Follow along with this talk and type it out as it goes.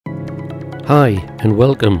Hi and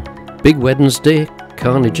welcome. Big Wednesday,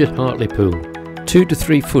 Carnage at Hartlepool. 2 to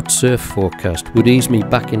 3 foot surf forecast would ease me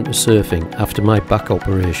back into surfing after my back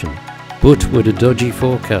operation, but would a dodgy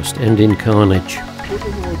forecast end in carnage?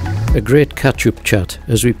 A great catch-up chat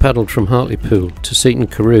as we paddled from Hartlepool to Seaton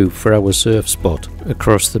Carew for our surf spot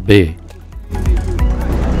across the bay.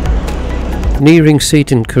 Nearing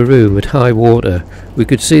Seaton Carew at high water, we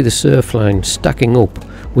could see the surf line stacking up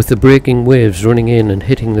with the breaking waves running in and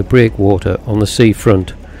hitting the breakwater on the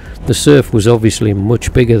seafront. The surf was obviously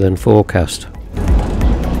much bigger than forecast.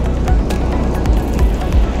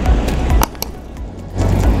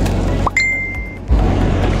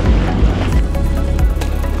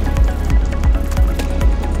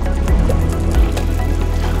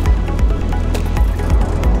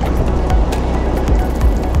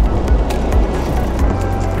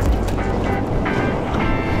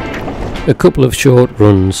 A couple of short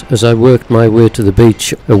runs as I worked my way to the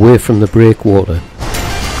beach away from the breakwater.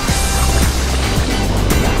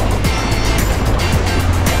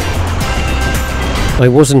 I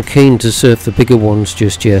wasn't keen to surf the bigger ones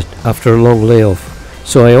just yet after a long layoff,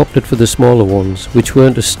 so I opted for the smaller ones, which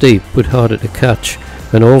weren't as steep but harder to catch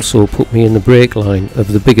and also put me in the break line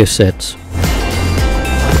of the bigger sets.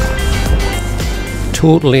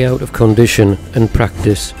 Totally out of condition and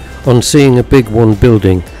practice, on seeing a big one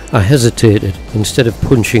building, I hesitated instead of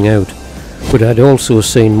punching out, but I'd also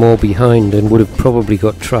seen more behind and would have probably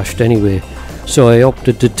got trashed anyway, so I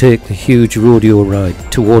opted to take the huge rodeo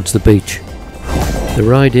ride towards the beach. The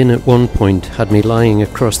ride in at one point had me lying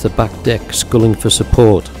across the back deck sculling for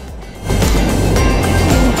support.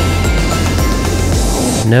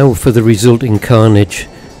 Now for the resulting carnage,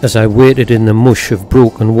 as I waited in the mush of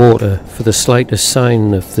broken water for the slightest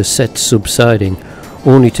sign of the set subsiding,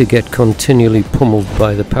 only to get continually pummeled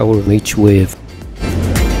by the power of each wave.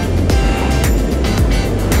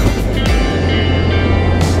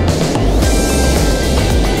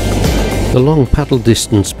 The long paddle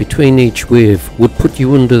distance between each wave would put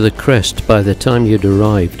you under the crest by the time you'd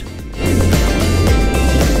arrived.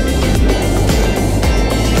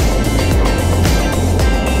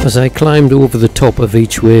 As I climbed over the top of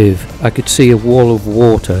each wave, I could see a wall of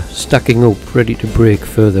water stacking up ready to break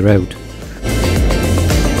further out.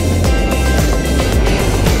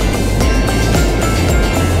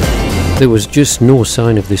 There was just no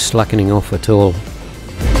sign of this slackening off at all.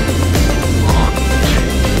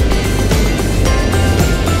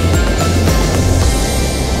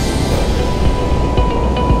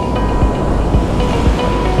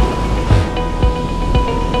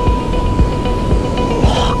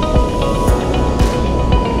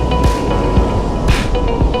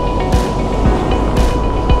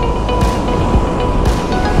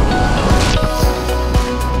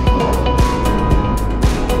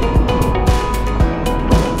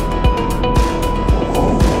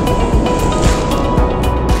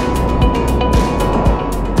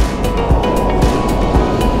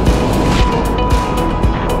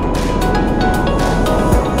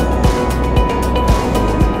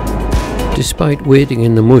 Despite wading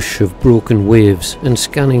in the mush of broken waves and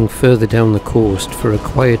scanning further down the coast for a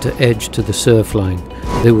quieter edge to the surf line,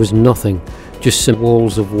 there was nothing, just some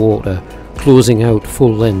walls of water closing out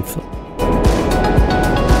full length.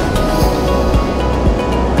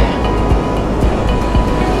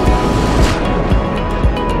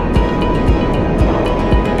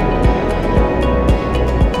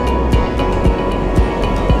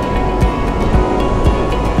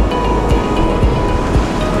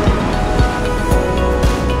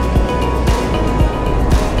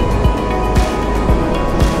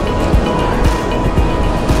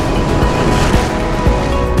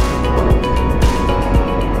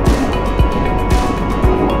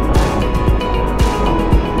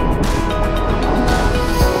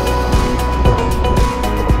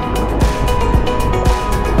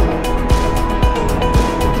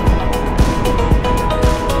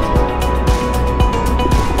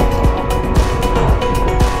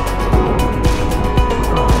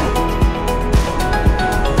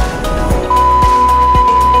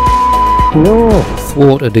 No!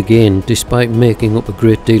 Thwarted again, despite making up a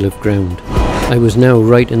great deal of ground. I was now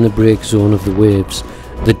right in the break zone of the waves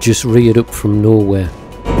that just reared up from nowhere.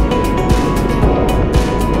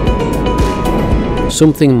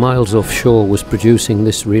 Something miles offshore was producing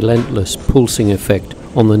this relentless pulsing effect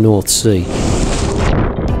on the North Sea.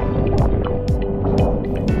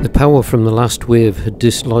 The power from the last wave had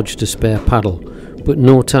dislodged a spare paddle, but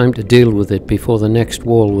no time to deal with it before the next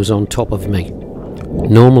wall was on top of me.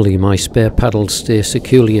 Normally my spare paddles stay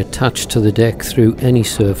securely attached to the deck through any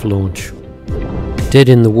surf launch. Dead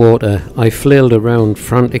in the water, I flailed around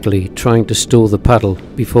frantically trying to stow the paddle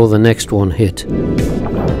before the next one hit.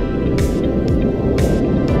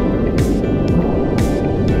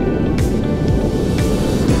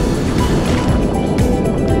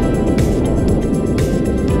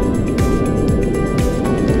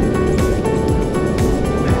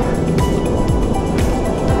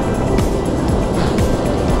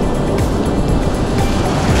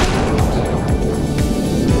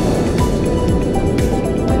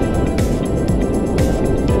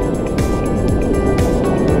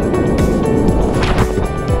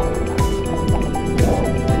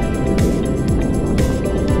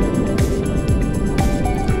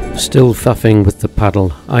 Still faffing with the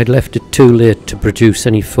paddle, I'd left it too late to produce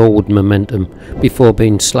any forward momentum before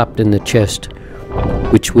being slapped in the chest,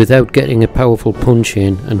 which without getting a powerful punch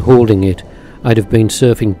in and holding it, I'd have been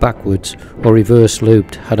surfing backwards or reverse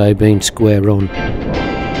looped had I been square on.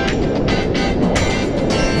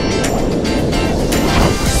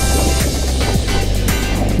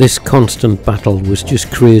 This constant battle was just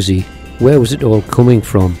crazy. Where was it all coming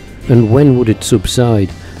from, and when would it subside?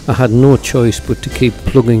 I had no choice but to keep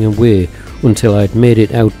plugging away until I'd made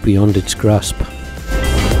it out beyond its grasp.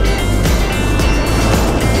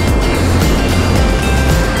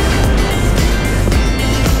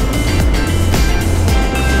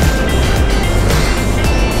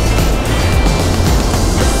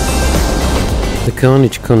 The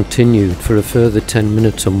carnage continued for a further 10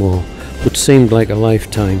 minutes or more, but seemed like a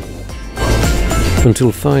lifetime,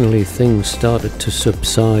 until finally things started to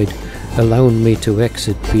subside, allowing me to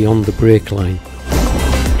exit beyond the break line.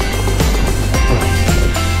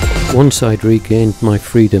 Once I'd regained my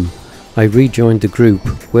freedom, I rejoined the group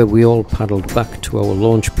where we all paddled back to our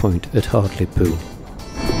launch point at Hartlepool.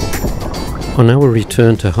 On our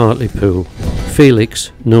return to Hartlepool,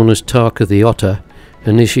 Felix, known as Tarka the Otter,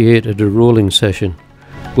 initiated a rolling session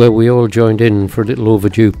where we all joined in for a little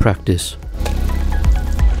overdue practice.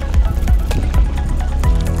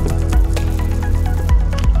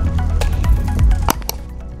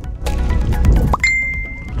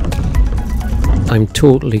 I'm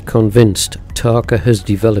totally convinced Tarka has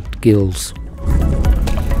developed gills.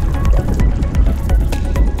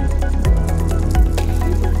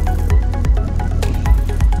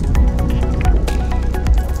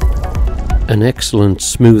 An excellent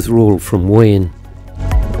smooth roll from Wayne.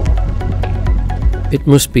 It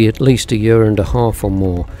must be at least a year and a half or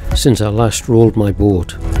more since I last rolled my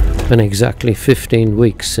boat, and exactly 15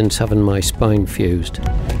 weeks since having my spine fused.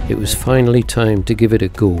 It was finally time to give it a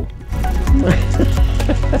go.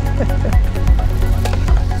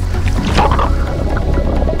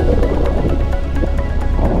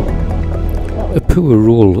 A poor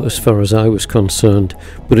roll as far as I was concerned,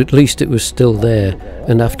 but at least it was still there,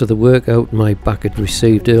 and after the workout my back had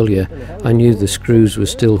received earlier, I knew the screws were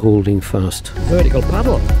still holding fast. Vertical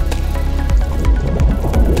paddle.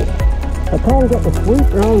 I can't get the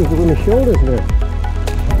sweep round when the shoulders there.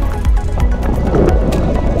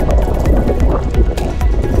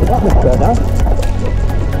 That was better.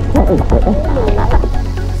 That was better.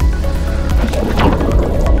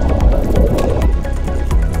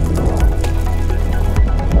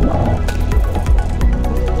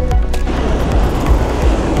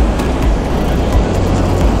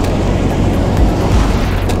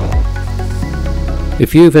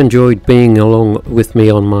 If you've enjoyed being along with me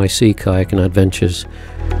on my sea kayaking adventures,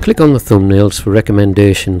 click on the thumbnails for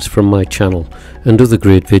recommendations from my channel and other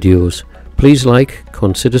great videos. Please like,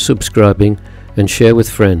 consider subscribing and share with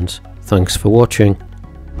friends. Thanks for watching.